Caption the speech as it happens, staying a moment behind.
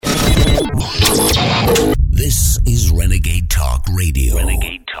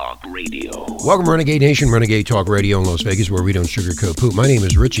Radio. Welcome, Renegade Nation, Renegade Talk Radio in Las Vegas, where we don't sugarcoat poop. My name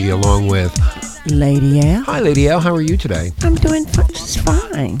is Richie, along with Lady L. Hi, Lady L. How are you today? I'm doing just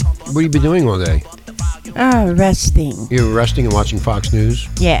fine. What have you been doing all day? Resting. You're resting and watching Fox News?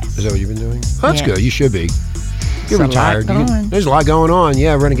 Yes. Is that what you've been doing? That's Yeah. good. You should be. You're There's retired. a lot going. There's a lot going on.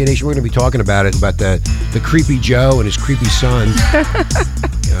 Yeah, Renegade Nation, we're going to be talking about the creepy Joe and his creepy son.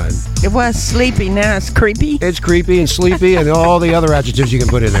 God. It was sleepy, now it's creepy. It's creepy and sleepy and all the other adjectives you can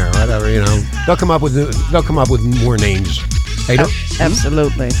put in there. Whatever, you know. They'll come up with more names. Hey, don't,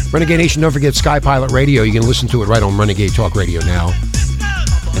 Absolutely. Renegade Nation, don't forget Sky Pilot Radio. You can listen to it right on Renegade Talk Radio now.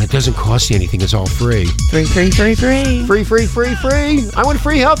 And it doesn't cost you anything. It's all free. Free. Free. I want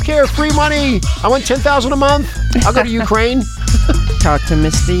free healthcare, free money. I want $10,000 a month. I'll go to Ukraine. Talk to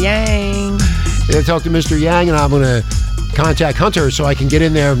Mr. Yang. Yeah, talk to Mr. Yang, and I'm going to contact Hunter so I can get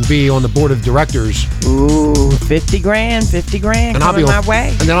in there and be on the board of directors. Ooh, 50 grand And I'll be coming on, my way.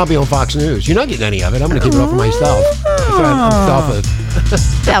 And then I'll be on Fox News. You're not getting any of it. I'm going to keep it all for myself. I'm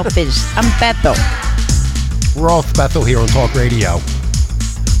Selfish. I'm Bethel. We're all Bethel here on Talk Radio.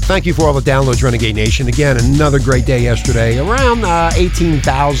 Thank you for all the downloads, Renegade Nation. Again, another great day yesterday. Around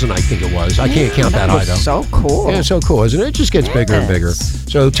 18,000, I think it was. I can't count that high, though. So cool. Yeah, it's so cool, isn't it? It just gets bigger and bigger.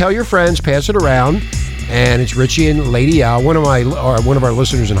 So tell your friends, pass it around. And it's Richie and Lady L. One of our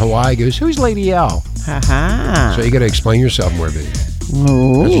listeners in Hawaii goes, "Who's Lady L?" Ha-ha. So you got to explain yourself more, baby.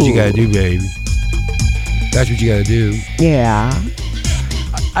 Ooh. That's what you got to do, baby. That's what you got to do. Yeah.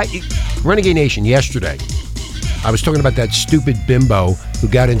 Renegade Nation, yesterday, I was talking about that stupid bimbo who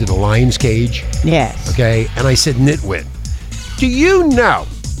got into the lion's cage. Yes. Okay, and I said nitwit. Do you know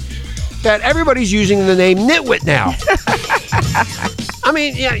that everybody's using the name nitwit now? I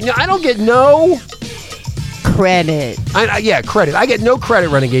mean, yeah, I don't get no Credit. credit. I get no credit,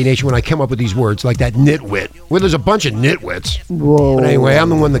 Renegade Nation, when I come up with these words like that nitwit, where there's a bunch of nitwits. Whoa. But anyway, I'm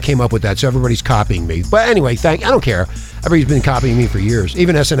the one that came up with that, so everybody's copying me. But anyway, I don't care. Everybody's been copying me for years.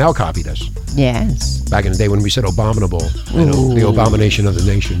 Even SNL copied us. Yes. Back in the day when we said abominable, the abomination of the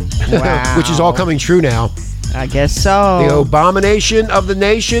nation. Wow. Which is all coming true now. I guess so. The abomination of the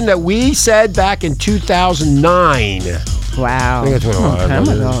nation that we said back in 2009. Wow. I think that's what it was. Time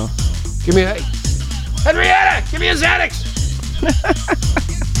ago. Give me a... Henrietta, give me a Xanax.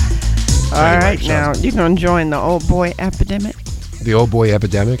 All right, now, you're going to join the old boy epidemic? The old boy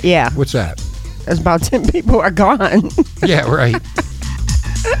epidemic? Yeah. What's that? There's about 10 people are gone. Yeah, right.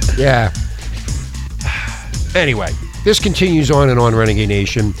 Yeah. Anyway, this continues on and on, Renegade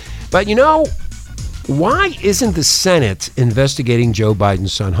Nation. But you know, why isn't the Senate investigating Joe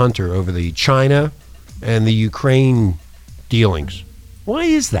Biden's son Hunter over the China and the Ukraine dealings? Why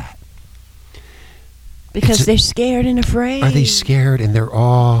is that? Because they're scared and afraid. Are they scared and they're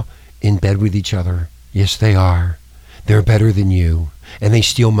all in bed with each other? Yes, they are. They're better than you, and they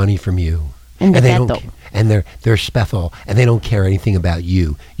steal money from you. And they don't. And they're Spethel, and they don't care anything about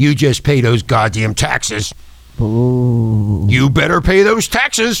you. You just pay those goddamn taxes. Ooh. You better pay those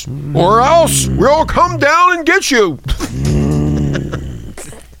taxes, or else we'll come down and get you.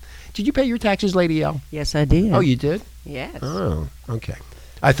 Did you pay your taxes, Lady L? Yes, I did. Oh, you did? Yes. Oh, okay.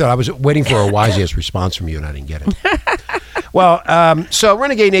 I thought I was waiting for a wise-ass response from you, and I didn't get it. Well, so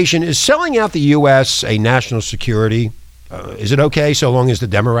Renegade Nation is selling out the U.S. a national security. Is it okay so long as the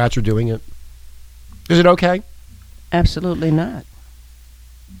Democrats are doing it? Is it okay? Absolutely not.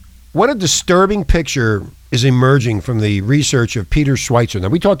 What a disturbing picture is emerging from the research of Peter Schweitzer. Now,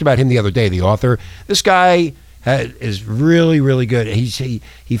 we talked about him the other day, the author. This guy is really, really good. He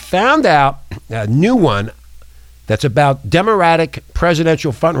found out a new one that's about Democratic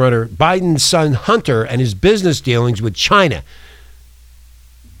presidential frontrunner Biden's son Hunter and his business dealings with China.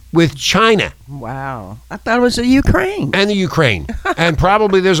 With China. Wow. I thought it was the Ukraine. And the Ukraine. And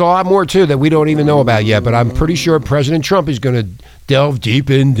probably there's a lot more, too, that we don't even know about yet. But I'm pretty sure President Trump is going to delve deep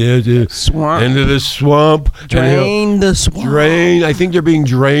into the swamp. Drain the swamp. I think they're being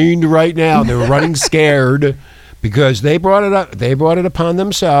drained right now. They're running scared because they brought it up. They brought it upon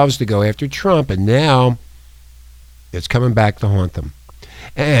themselves to go after Trump. And now it's coming back to haunt them.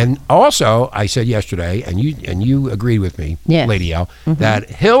 And also, I said yesterday, and you agreed with me, yes. Lady L, that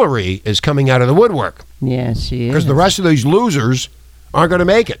Hillary is coming out of the woodwork. Yes, she is. Because the rest of these losers aren't going to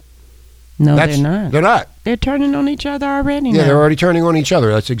make it. No, they're not. They're not. They're turning on each other already Yeah, now. they're already turning on each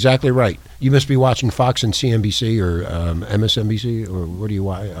other. That's exactly right. You must be watching Fox and CNBC or MSNBC, or what do you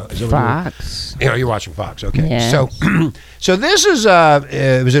watch? Fox. You're watching Fox. Okay. Yes. So this is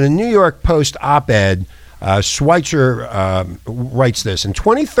it was in a New York Post op-ed. Schweitzer writes this. In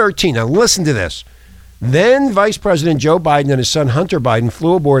 2013, now listen to this. Then Vice President Joe Biden and his son Hunter Biden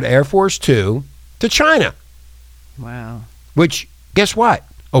flew aboard Air Force Two to China. Wow. Which, guess what?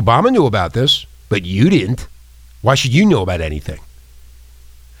 Obama knew about this, but you didn't. Why should you know about anything?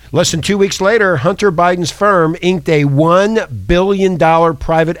 Less than 2 weeks later, Hunter Biden's firm inked a $1 billion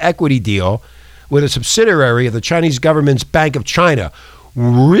private equity deal with a subsidiary of the Chinese government's Bank of China.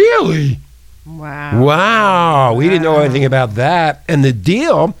 Really? Wow. We didn't know anything about that. And the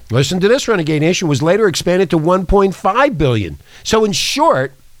deal, listen to this, Renegade Nation, was later expanded to $1.5 billion. So in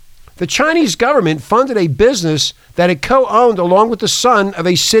short, the Chinese government funded a business that it co-owned along with the son of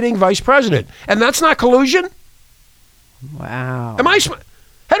a sitting vice president. And that's not collusion? Wow.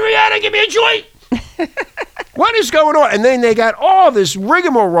 Henrietta, give me a joint. What is going on? And then they got all this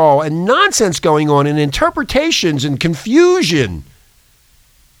rigmarole and nonsense going on and interpretations and confusion.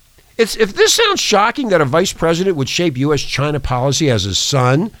 If this sounds shocking that a vice president would shape U.S.-China policy as his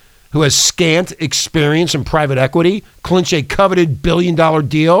son, who has scant experience in private equity, clinch a coveted billion-dollar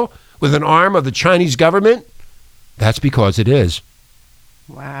deal with an arm of the Chinese government, that's because it is.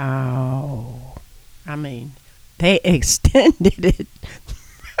 Wow. I mean, they extended it.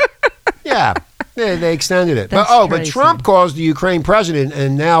 Yeah, they extended it. That's But crazy. Trump calls the Ukraine president,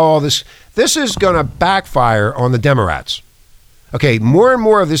 and now all this is going to backfire on the Democrats. Okay, more and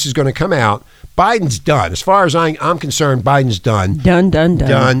more of this is going to come out. Biden's done. As far as I'm concerned, Biden's done.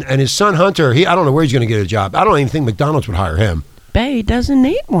 Done. And his son Hunter, I don't know where he's going to get a job. I don't even think McDonald's would hire him. Bae, he doesn't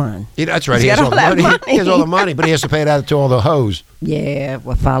need one. That's right. He's He has got all the all that money. money. He has all the money, but he has to pay it out to all the hoes. Yeah,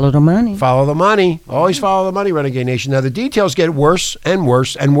 well, follow the money. Follow the money. Always follow the money, Renegade Nation. Now, the details get worse and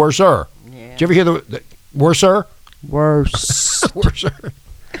worse and worser. Yeah. Did you ever hear the worser? Worse. Worser.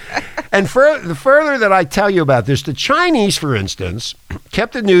 And the further that I tell you about this, the Chinese, for instance,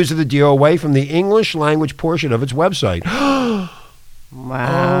 kept the news of the deal away from the English language portion of its website. Wow.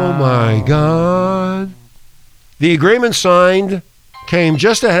 Oh, my God. The agreement signed came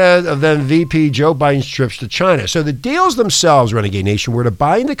just ahead of then VP Joe Biden's trips to China. So the deals themselves, Renegade Nation, were to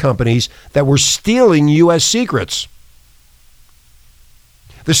buy into companies that were stealing U.S. secrets.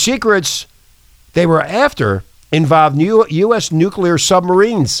 The secrets they were after involved U.S. nuclear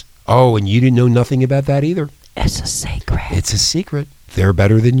submarines. Oh, and you didn't know nothing about that either. It's a secret. It's a secret. They're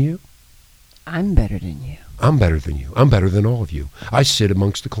better than you. I'm better than you. I'm better than you. I'm better than all of you. I sit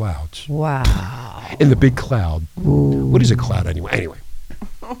amongst the clouds. Wow. In the big cloud. Ooh. What is a cloud anyway? Anyway.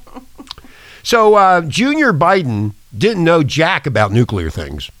 So Junior Biden didn't know jack about nuclear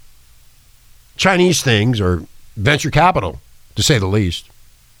things. Chinese things or venture capital, to say the least.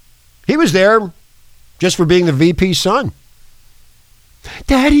 He was there just for being the VP's son.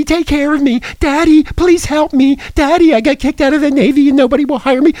 Daddy, take care of me. Daddy, please help me. Daddy, I got kicked out of the Navy and nobody will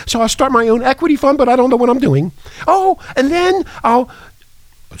hire me, so I'll start my own equity fund, but I don't know what I'm doing. Oh, and then I'll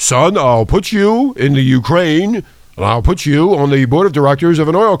put you in the Ukraine, and I'll put you on the board of directors of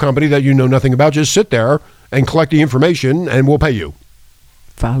an oil company that you know nothing about. Just sit there and collect the information, and we'll pay you.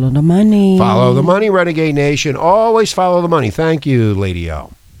 Follow the money. Follow the money, Renegade Nation. Always follow the money. Thank you, Lady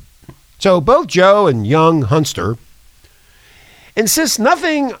O. So both Joe and young Hunter, and since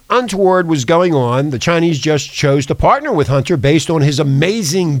nothing untoward was going on, the Chinese just chose to partner with Hunter based on his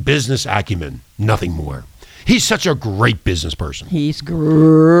amazing business acumen. Nothing more. He's such a great business person. He's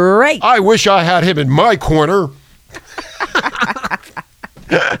great. I wish I had him in my corner.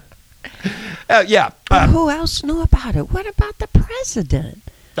 But who else knew about it? What about the president?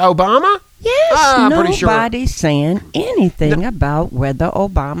 Obama? Yes, I'm pretty sure. nobody's saying anything about whether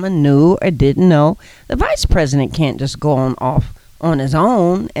Obama knew or didn't know. The vice president can't just go off on his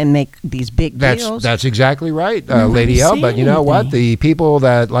own and make these big deals. That's exactly right, Nobody's Lady L. saying But you know what? anything. The people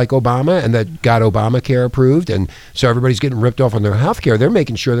that like Obama and that got Obamacare approved, and so everybody's getting ripped off on their health care, they're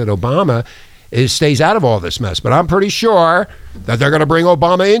making sure that Obama stays out of all this mess. But I'm pretty sure that they're going to bring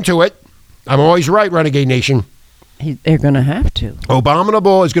Obama into it. I'm always right, Renegade Nation. They're going to have to.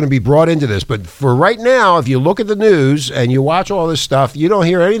 Abominable is going to be brought into this. But for right now, if you look at the news and you watch all this stuff, you don't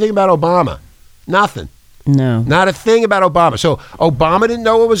hear anything about Obama. Nothing. No. Not a thing about Obama. So Obama didn't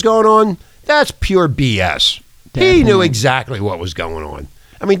know what was going on? That's pure BS. He Definitely. knew exactly what was going on.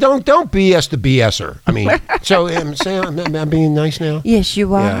 I mean, don't BS the BSer. I mean, so I'm being nice now? Yes,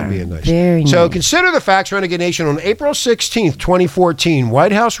 you are. Yeah, I'm being nice. Very So nice. consider the facts, Renegade Nation. On April 16th, 2014,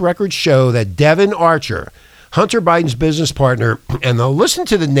 White House records show that Devin Archer, Hunter Biden's business partner, and they'll listen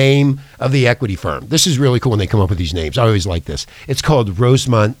to the name of the equity firm. This is really cool when they come up with these names. I always like this. It's called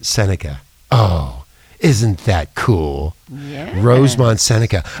Rosemont Seneca. Oh, isn't that cool? Yeah. Rosemont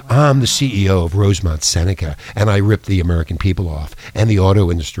Seneca. I'm the CEO of Rosemont Seneca, and I rip the American people off, and the auto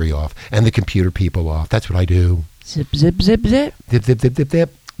industry off, and the computer people off. That's what I do. Zip, zip, zip, zip. Dip, dip, dip, dip,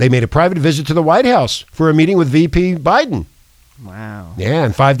 dip. They made a private visit to the White House for a meeting with VP Biden. Wow. Yeah,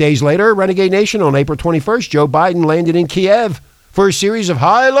 and 5 days later, Renegade Nation, on April 21st, Joe Biden landed in Kiev for a series of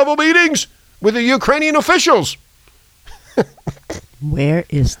high-level meetings with the Ukrainian officials. Where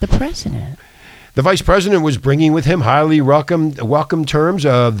is the president? The vice president was bringing with him highly welcome terms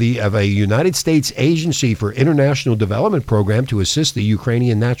of a United States Agency for International Development program to assist the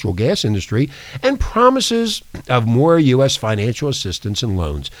Ukrainian natural gas industry and promises of more U.S. financial assistance and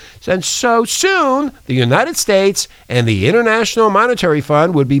loans. And so soon, the United States and the International Monetary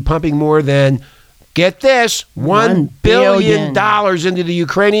Fund would be pumping more than, get this, $1 billion into the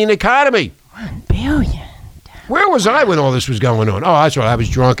Ukrainian economy. $1 billion. Where was I when all this was going on? Oh, that's right. I was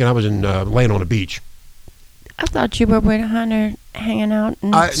drunk and I was laying on a beach. I thought you were with Hunter hanging out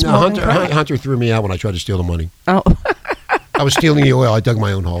and Hunter threw me out when I tried to steal the money. Oh. I was stealing the oil. I dug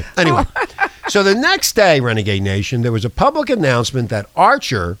my own hole. Anyway, so the next day, Renegade Nation, there was a public announcement that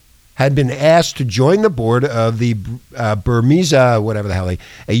Archer had been asked to join the board of the Burmisa, whatever the hell,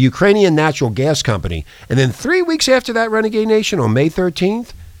 a Ukrainian natural gas company. And then 3 weeks after that, Renegade Nation, on May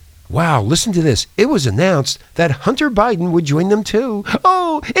 13th, wow, listen to this. It was announced that Hunter Biden would join them too.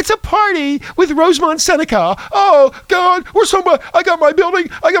 Oh, it's a party with Rosemont Seneca. Oh, God, we're somebody. I got my building.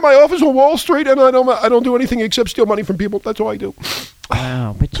 I got my office on Wall Street, and I don't do anything except steal money from people. That's all I do.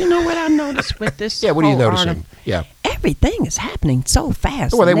 Wow, but you know what I noticed with this? Yeah, what are you noticing? Yeah. Everything is happening so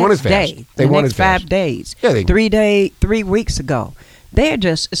fast. Well, they want it fast. They want it fast. 5 days. Yeah, 3 weeks ago.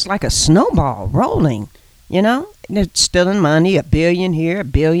 It's like a snowball rolling, you know? They're stealing money, $1 billion here,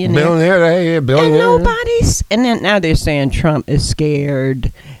 $1 billion there. $1 billion And then now they're saying Trump is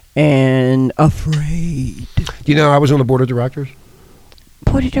scared and afraid. You know, I was on the board of directors.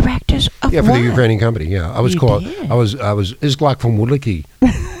 Board of directors of for what? the Ukrainian company. Yeah, I was called. Did? I was Izglak from Wuliki.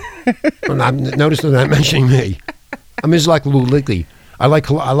 Notice they're not mentioning me. I'm Izglak Wuliki. I like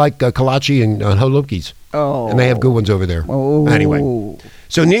kolache and holupkis. Oh, and they have good ones over there. Oh, anyway,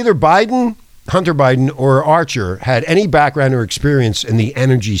 so neither Hunter Biden or Archer had any background or experience in the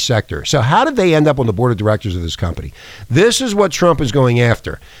energy sector. So how did they end up on the board of directors of this company? This is what Trump is going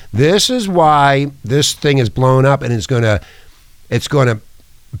after. This is why this thing is blown up, and it's going to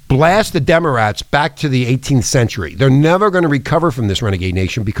blast the Democrats back to the 18th century. They're never going to recover from this, Renegade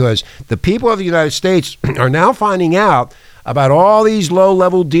Nation, because the people of the United States are now finding out about all these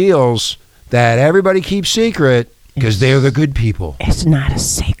low-level deals that everybody keeps secret because they're the good people. It's not a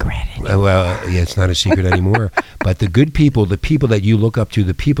secret anymore. Well, yeah, it's not a secret anymore. But the good people, the people that you look up to,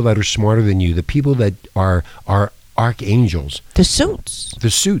 the people that are smarter than you, the people that are archangels. The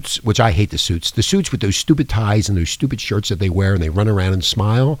suits, which I hate the suits with those stupid ties and those stupid shirts that they wear and they run around and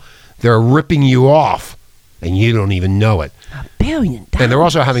smile. They're ripping you off and you don't even know it. $1 billion. And they're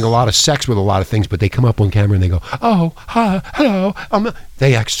also having a lot of sex with a lot of things, but they come up on camera and they go, oh, hi, hello.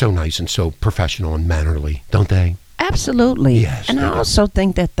 They act so nice and so professional and mannerly, don't they? Absolutely. Yes. And I also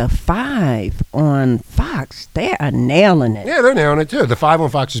think that the 5 on Fox, they are nailing it. Yeah, they're nailing it too. The 5 on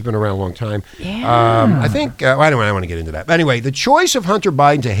Fox has been around a long time. Yeah. I think, I don't want to get into that. But anyway, the choice of Hunter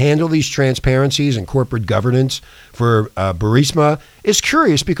Biden to handle these transparencies and corporate governance for Burisma is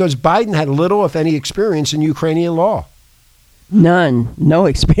curious because Biden had little, if any, experience in Ukrainian law. None. No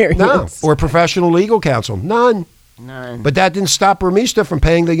experience. No. Or professional legal counsel. None. But that didn't stop Burmista from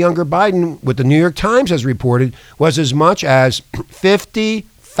paying the younger Biden, what the New York Times has reported was as much as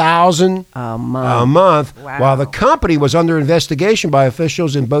 $50,000 a month wow. while the company was under investigation by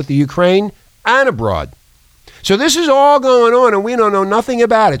officials in both the Ukraine and abroad. So this is all going on and we don't know nothing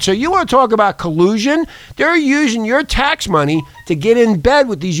about it. So you want to talk about collusion? They're using your tax money to get in bed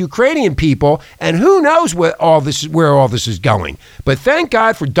with these Ukrainian people, and who knows where all this is going. But thank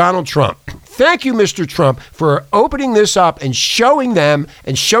God for Donald Trump. Thank you, Mr. Trump, for opening this up and showing them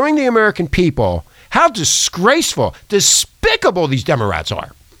and showing the American people how disgraceful, despicable these Democrats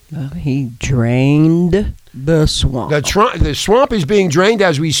are. He drained the swamp. The swamp is being drained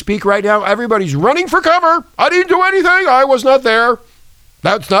as we speak right now. Everybody's running for cover. I didn't do anything. I was not there.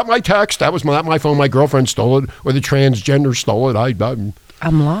 That's not my text. That was not my phone. My girlfriend stole it, or the transgender stole it.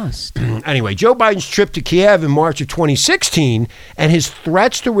 I'm lost. Anyway, Joe Biden's trip to Kiev in March of 2016 and his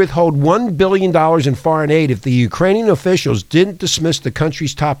threats to withhold $1 billion in foreign aid if the Ukrainian officials didn't dismiss the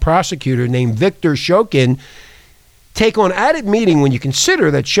country's top prosecutor named Viktor Shokin take on added meaning when you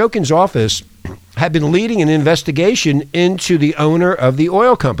consider that Shokin's office had been leading an investigation into the owner of the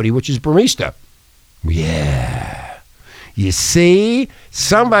oil company, which is Burisma. Yeah. You see,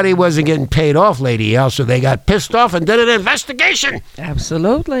 somebody wasn't getting paid off, Lady L, so they got pissed off and did an investigation.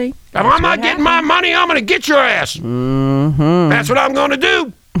 Absolutely. If I'm not getting my money, I'm going to get your ass. Mm-hmm. That's what I'm going to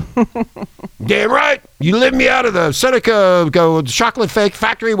do. Damn right. You live me out of the Seneca chocolate fake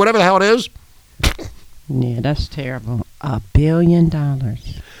factory, whatever the hell it is. Yeah, that's terrible. $1 billion.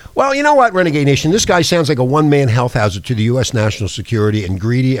 Well, you know what, Renegade Nation? This guy sounds like a one-man health hazard to the U.S. national security and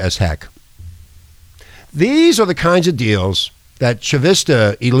greedy as heck. These are the kinds of deals that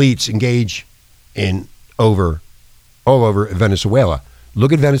Chavista elites engage in all over Venezuela.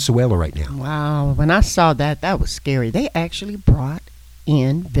 Look at Venezuela right now. Wow. When I saw that, that was scary. They actually brought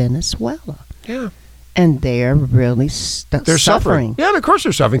in Venezuela. Yeah. And they're really They're suffering. Yeah, of course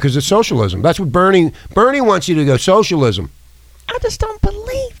they're suffering because it's socialism. That's what Bernie wants you to go, socialism. I just don't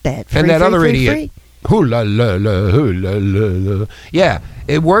believe that. And that other idiot. Hoo la la la, hoo la la la. Yeah,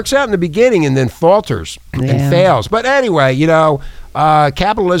 it works out in the beginning and then falters and fails. But anyway,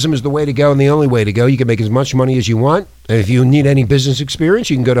 capitalism is the way to go and the only way to go. You can make as much money as you want. And if you need any business experience,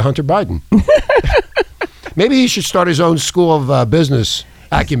 you can go to Hunter Biden. Maybe he should start his own school of business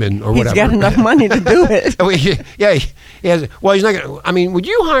acumen or whatever. He's got enough money to do it. Yeah, he has. Well, he's not going to. I mean, would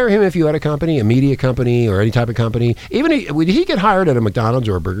you hire him if you had a company, a media company or any type of company? Would he get hired at a McDonald's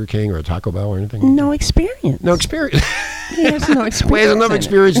or a Burger King or a Taco Bell or anything? No experience. No experience. He has no experience. Well, he has enough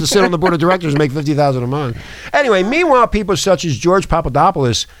experience to sit on the board of directors and make $50,000 a month. Anyway, meanwhile, people such as George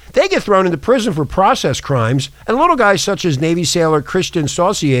Papadopoulos, they get thrown into prison for process crimes, and little guys such as Navy sailor Christian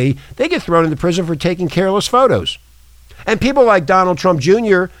Saucier, they get thrown into prison for taking careless photos. And people like Donald Trump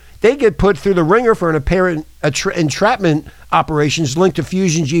Jr., they get put through the ringer for an apparent entrapment operations linked to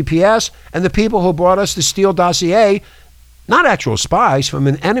Fusion GPS and the people who brought us the Steele dossier, not actual spies from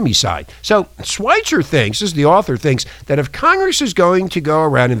an enemy side. So Schweitzer thinks, this is the author, thinks that if Congress is going to go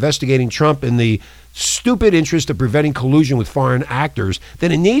around investigating Trump in the stupid interest of preventing collusion with foreign actors,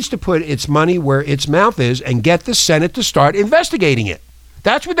 then it needs to put its money where its mouth is and get the Senate to start investigating it.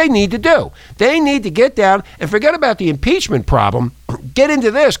 That's what they need to do. They need to get down and forget about the impeachment problem. Get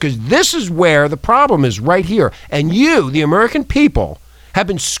into this, because this is where the problem is, right here. And you, the American people, have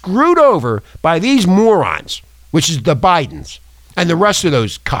been screwed over by these morons, which is the Bidens and the rest of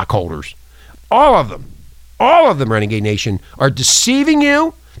those cockholders. All of them, Renegade Nation, are deceiving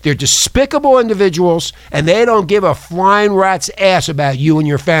you. They're despicable individuals, and they don't give a flying rat's ass about you and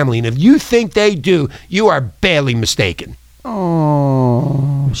your family. And if you think they do, you are badly mistaken.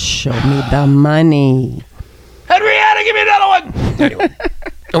 Oh, show me the money. Henrietta, give me another one. Anyway,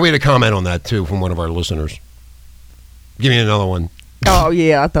 we had a comment on that, too, from one of our listeners. Give me another one. Oh,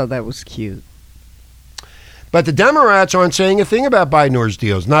 yeah, I thought that was cute. But the Democrats aren't saying a thing about Biden or his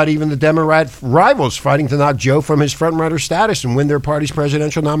deals. Not even the Democrat rivals fighting to knock Joe from his front-runner status and win their party's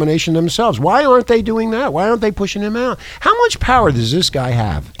presidential nomination themselves. Why aren't they doing that? Why aren't they pushing him out? How much power does this guy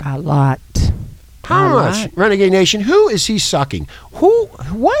have? A lot. How much? Renegade Nation, who is he sucking?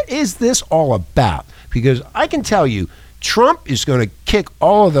 What is this all about? Because I can tell you, Trump is going to kick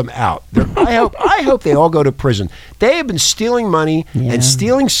all of them out. I hope they all go to prison. They have been stealing money and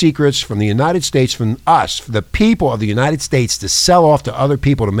stealing secrets from the United States, from us, from the people of the United States, to sell off to other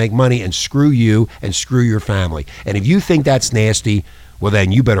people to make money and screw you and screw your family. And if you think that's nasty, well,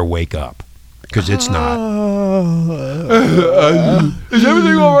 then you better wake up, because it's not. Is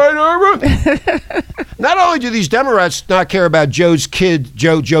everything all right, Irma? Not only do these Democrats not care about Joe's kids,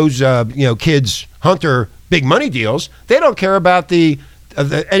 Hunter, big money deals, they don't care about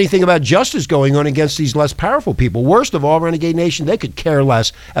anything about justice going on against these less powerful people. Worst of all, Renegade Nation, they could care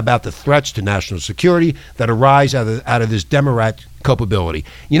less about the threats to national security that arise out of this Democrat culpability.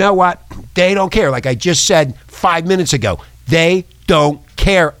 You know what? They don't care. Like I just said 5 minutes ago, they don't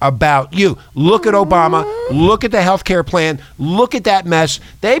care about you. Look at Obama. Look at the health care plan. Look at that mess.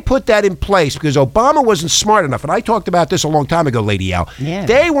 They put that in place because Obama wasn't smart enough. And I talked about this a long time ago, Lady Al. Yeah.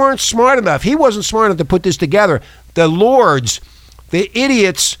 They weren't smart enough. He wasn't smart enough to put this together. The lords, the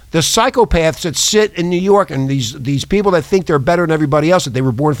idiots, the psychopaths that sit in New York, and these people that think they're better than everybody else, that they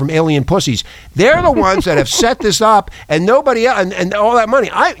were born from alien pussies, they're the ones that have set this up, and nobody else, and all that money.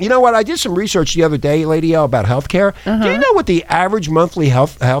 You know what? I did some research the other day, Lady L, about health care. Do you know what the average monthly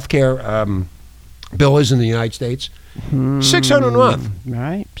health care bill is in the United States? $600 a month.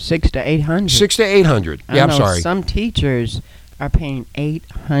 Right, $600 to $800. $600 to $800. Yeah, I'm sorry. Some teachers are paying $800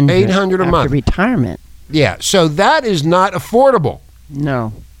 $800 a month after retirement. Yeah, so that is not affordable.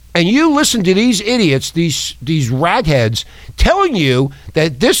 No. And you listen to these idiots, these ragheads, telling you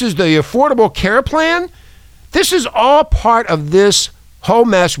that this is the Affordable Care Plan. This is all part of this whole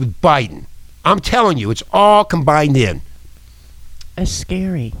mess with Biden. I'm telling you, it's all combined in. It's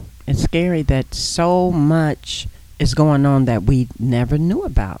scary. It's scary that so much is going on that we never knew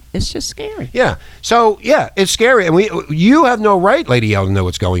about. It's just scary. Yeah. So, yeah, it's scary. And you have no right, Lady L, to know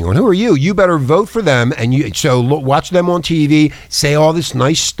what's going on. Who are you? You better vote for them. And watch them on TV, say all this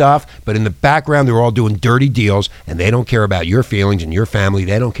nice stuff, but in the background, they're all doing dirty deals, and they don't care about your feelings and your family.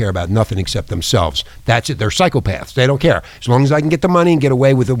 They don't care about nothing except themselves. That's it. They're psychopaths. They don't care. As long as I can get the money and get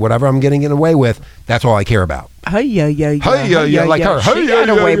away with it, whatever I'm getting away with, that's all I care about. Like her. She got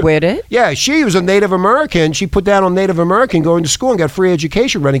away with it. Yeah, she was a Native American. She put down on Native American going to school and got free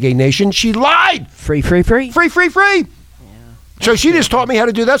education, Renegade Nation. She lied. Free. Free. Yeah, so she just taught me how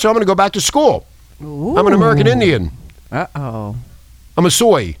to do that, so I'm going to go back to school. Ooh. I'm an American Indian. Uh-oh. I'm a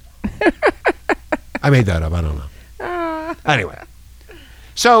soy. I made that up. I don't know. Anyway.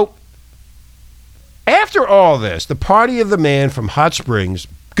 So, after all this, the party of the man from Hot Springs,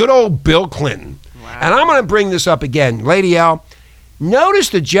 good old Bill Clinton. Wow. And I'm going to bring this up again. Lady Al, notice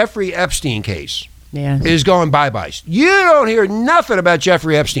the Jeffrey Epstein case is going bye-bye. You don't hear nothing about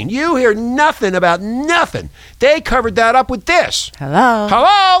Jeffrey Epstein. You hear nothing about nothing. They covered that up with this.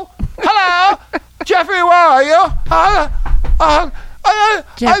 Hello. Jeffrey, where are you?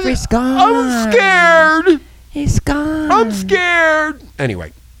 Jeffrey's gone. I'm scared. He's gone. I'm scared.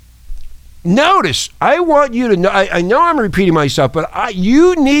 Anyway. Notice, I want you to know, I know I'm repeating myself, but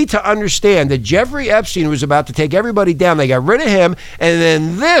you need to understand that Jeffrey Epstein was about to take everybody down. They got rid of him, and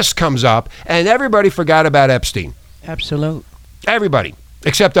then this comes up, and everybody forgot about Epstein. Absolute. Everybody,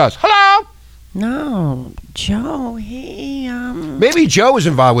 except us. Hello? No, Joe, Maybe Joe was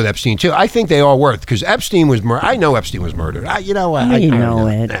involved with Epstein, too. I think they all were, because Epstein was murdered. I know Epstein was murdered.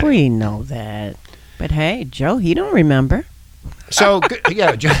 We know that. But hey, Joe, he don't remember. So,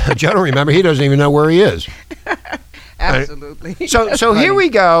 yeah, Joe don't remember. He doesn't even know where he is. Absolutely. So here we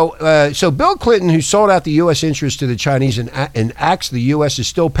go. So Bill Clinton, who sold out the U.S. interest to the Chinese and acts the U.S. is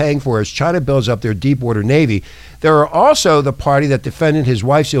still paying for as China builds up their deep-water navy. There are also the party that defended his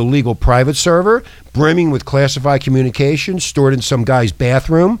wife's illegal private server, brimming with classified communications stored in some guy's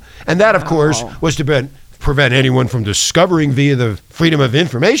bathroom. And that, of course, was to prevent anyone from discovering via the Freedom of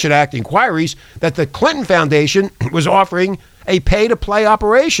Information Act inquiries that the Clinton Foundation was offering a pay-to-play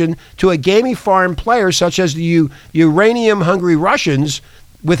operation to a gaming foreign player such as the uranium-hungry Russians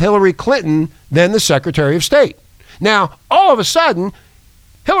with Hillary Clinton, then the Secretary of State. Now, all of a sudden,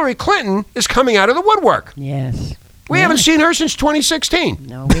 Hillary Clinton is coming out of the woodwork. Yes. We haven't seen her since 2016.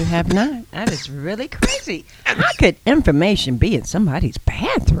 No, we have not. That is really crazy. How could information be in somebody's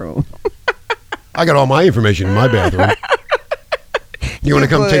bathroom? I got all my information in my bathroom. You want to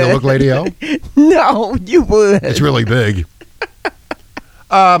come take a look, Lady L? No, you would. It's really big.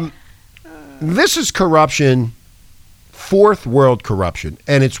 This is corruption, fourth world corruption,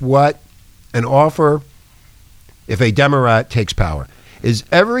 and it's what an offer if a Democrat takes power. Is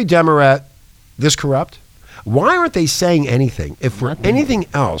every Democrat this corrupt? Why aren't they saying anything? If for anything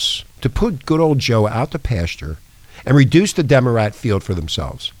else, to put good old Joe out to pasture and reduce the Democrat field for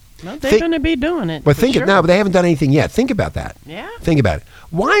themselves. Well, they're going to be doing it. But but they haven't done anything yet. Think about that. Yeah. Think about it.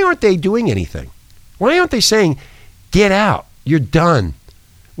 Why aren't they doing anything? Why aren't they saying, get out, you're done?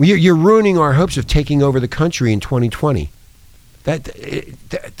 You're ruining our hopes of taking over the country in 2020.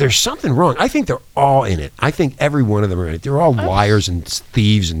 There's something wrong. I think they're all in it. I think every one of them are in it. They're all liars and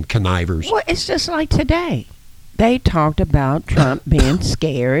thieves and connivers. Well, it's just like today. They talked about Trump being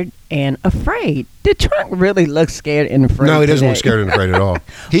scared and afraid. Did Trump really look scared and afraid? No, he doesn't look scared and afraid at all.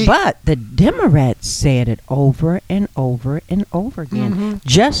 But the Democrats said it over and over and over again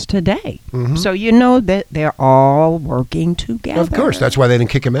just today. Mm-hmm. So you know that they're all working together. Of course. That's why they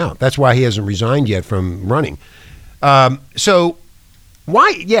didn't kick him out. That's why he hasn't resigned yet from running. So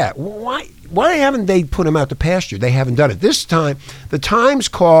why haven't they put him out to pasture? They haven't done it. This time, the Times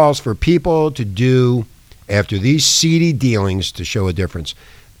calls for people to do, after these seedy dealings, to show a difference.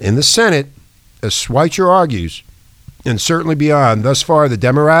 In the Senate, as Schweitzer argues, and certainly beyond, thus far the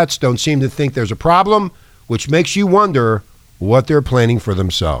Democrats don't seem to think there's a problem, which makes you wonder what they're planning for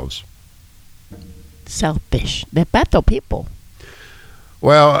themselves. Selfish. They're battle people.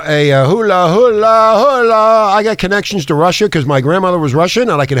 Well, hula, hula, hula. I got connections to Russia because my grandmother was Russian,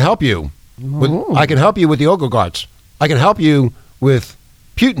 and I can help you. I can help you with the oligarchs. I can help you with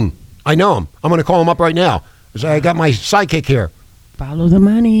Putin. I know him. I'm going to call him up right now. I got my sidekick here. Follow the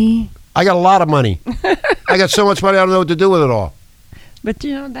money. I got a lot of money. I got so much money, I don't know what to do with it all. But,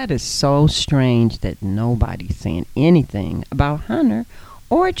 you know, that is so strange that nobody's saying anything about Hunter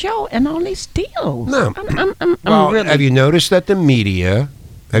or Joe and all these deals. No. I'm really... Have you noticed that the media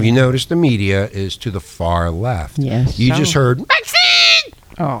is to the far left? Yes. You just heard, vaccine!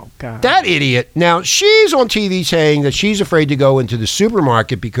 Oh, God. That idiot. Now, she's on TV saying that she's afraid to go into the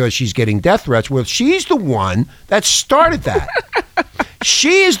supermarket because she's getting death threats. Well, she's the one that started that.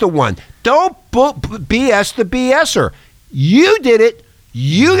 She is the one. Don't BS the BSer. You did it.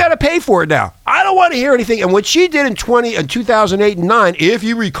 You got to pay for it now. I don't want to hear anything. And what she did in 2008 and 9, if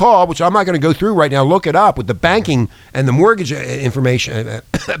you recall, which I'm not going to go through right now, look it up with the banking and the mortgage information,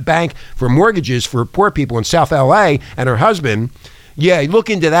 bank for mortgages for poor people in South LA, and her husband. Yeah, look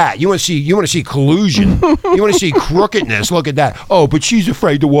into that. You want to see collusion. You want to see crookedness. Look at that. Oh, but she's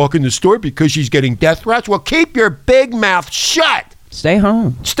afraid to walk in the store because she's getting death threats. Well, keep your big mouth shut. Stay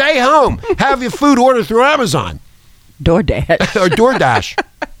home. Stay home. Have your food ordered through Amazon. DoorDash. Or DoorDash.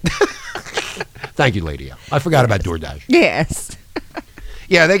 Thank you, Lady L. I forgot about DoorDash. Yes.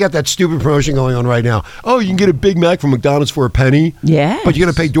 Yeah, they got that stupid promotion going on right now. Oh, you can get a Big Mac from McDonald's for a penny. Yeah. But you're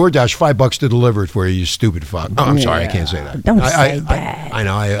going to pay DoorDash $5 to deliver it for you, you stupid fuck. Oh, I'm sorry, I can't say that. Don't say that. I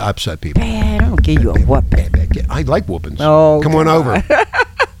know, I upset people. Bad. I'll give you a whooping. I like whoopings. Oh, come on over.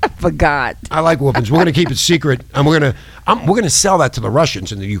 Forgot. I like whoopings. We're going to keep it secret, and we're going to sell that to the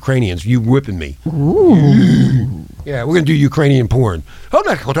Russians and the Ukrainians. You whipping me. Ooh. Yeah, we're going to do Ukrainian porn. I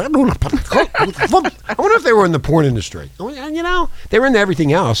wonder if they were in the porn industry. You know, they were into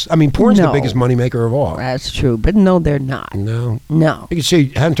everything else. I mean, porn's the biggest moneymaker of all. That's true, but no, they're not. No. No. You can see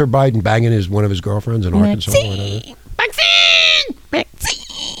Hunter Biden banging one of his girlfriends in Arkansas. Maxine!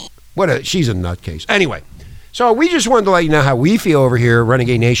 She's a nutcase. Anyway. So we just wanted to let you know how we feel over here,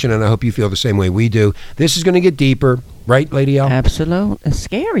 Renegade Nation, and I hope you feel the same way we do. This is going to get deeper, right, Lady L? Absolutely. It's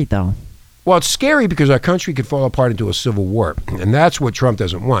scary, though. Well, it's scary because our country could fall apart into a civil war, and that's what Trump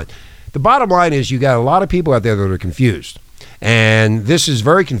doesn't want. The bottom line is you got a lot of people out there that are confused, and this is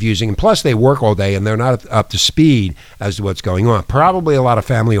very confusing, and plus they work all day, and they're not up to speed as to what's going on. Probably a lot of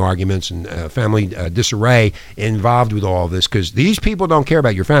family arguments and family disarray involved with all of this, because these people don't care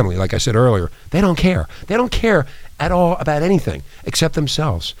about your family. Like I said earlier, they don't care. They don't care at all about anything except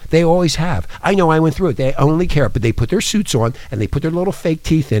themselves. They always have. I know I went through it. They only care, but they put their suits on, and they put their little fake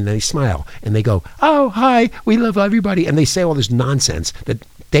teeth in, and they smile, and they go, oh, hi, we love everybody, and they say all this nonsense that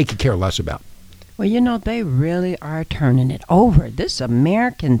they could care less about. Well, you know, they really are turning it over. This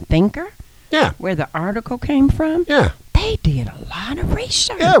American Thinker, where the article came from, they did a lot of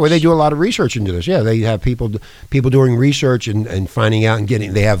research. Yeah, where they do a lot of research into this. Yeah, they have people doing research and finding out and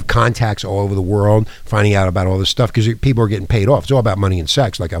getting. They have contacts all over the world, finding out about all this stuff because people are getting paid off. It's all about money and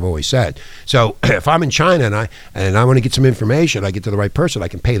sex, like I've always said. So if I'm in China and I want to get some information, I get to the right person. I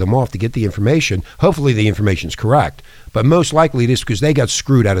can pay them off to get the information. Hopefully, the information's correct. But most likely it is because they got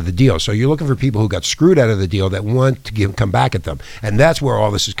screwed out of the deal. So you're looking for people who got screwed out of the deal that want to come back at them. And that's where all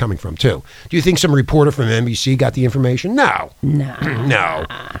this is coming from, too. Do you think some reporter from NBC got the information? No. No.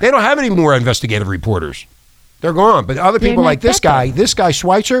 They don't have any more investigative reporters. They're gone. But other people like this guy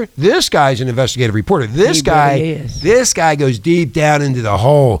Schweitzer, this guy's an investigative reporter. This guy goes deep down into the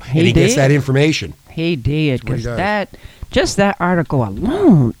hole and he gets that information. He did. Because that article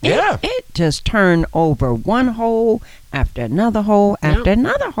alone, it just turned over one hole after another hole after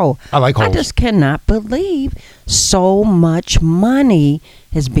another hole. I like holes. I just cannot believe so much money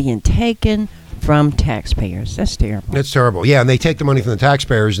is being taken from taxpayers. That's terrible. That's terrible. Yeah, and they take the money from the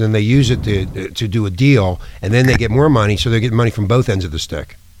taxpayers and then they use it to do a deal, and then they get more money, so they're getting money from both ends of the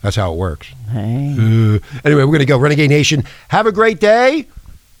stick. That's how it works. Hey. Anyway, we're going to go. Renegade Nation, have a great day.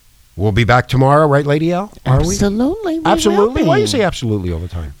 We'll be back tomorrow, right, Lady L? Absolutely. We? Absolutely? Why do you say absolutely all the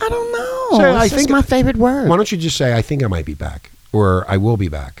time? I don't know. It's my favorite word. Why don't you just say, I think I might be back, or I will be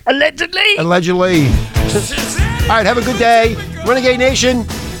back? Allegedly. All right, have a good day. Renegade Nation,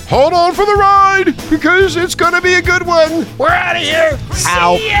 hold on for the ride, because it's going to be a good one. We're out of here.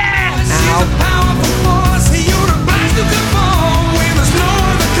 Ow. See ya. Ow.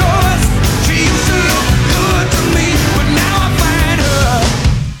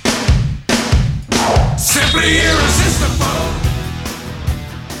 Simply irresistible.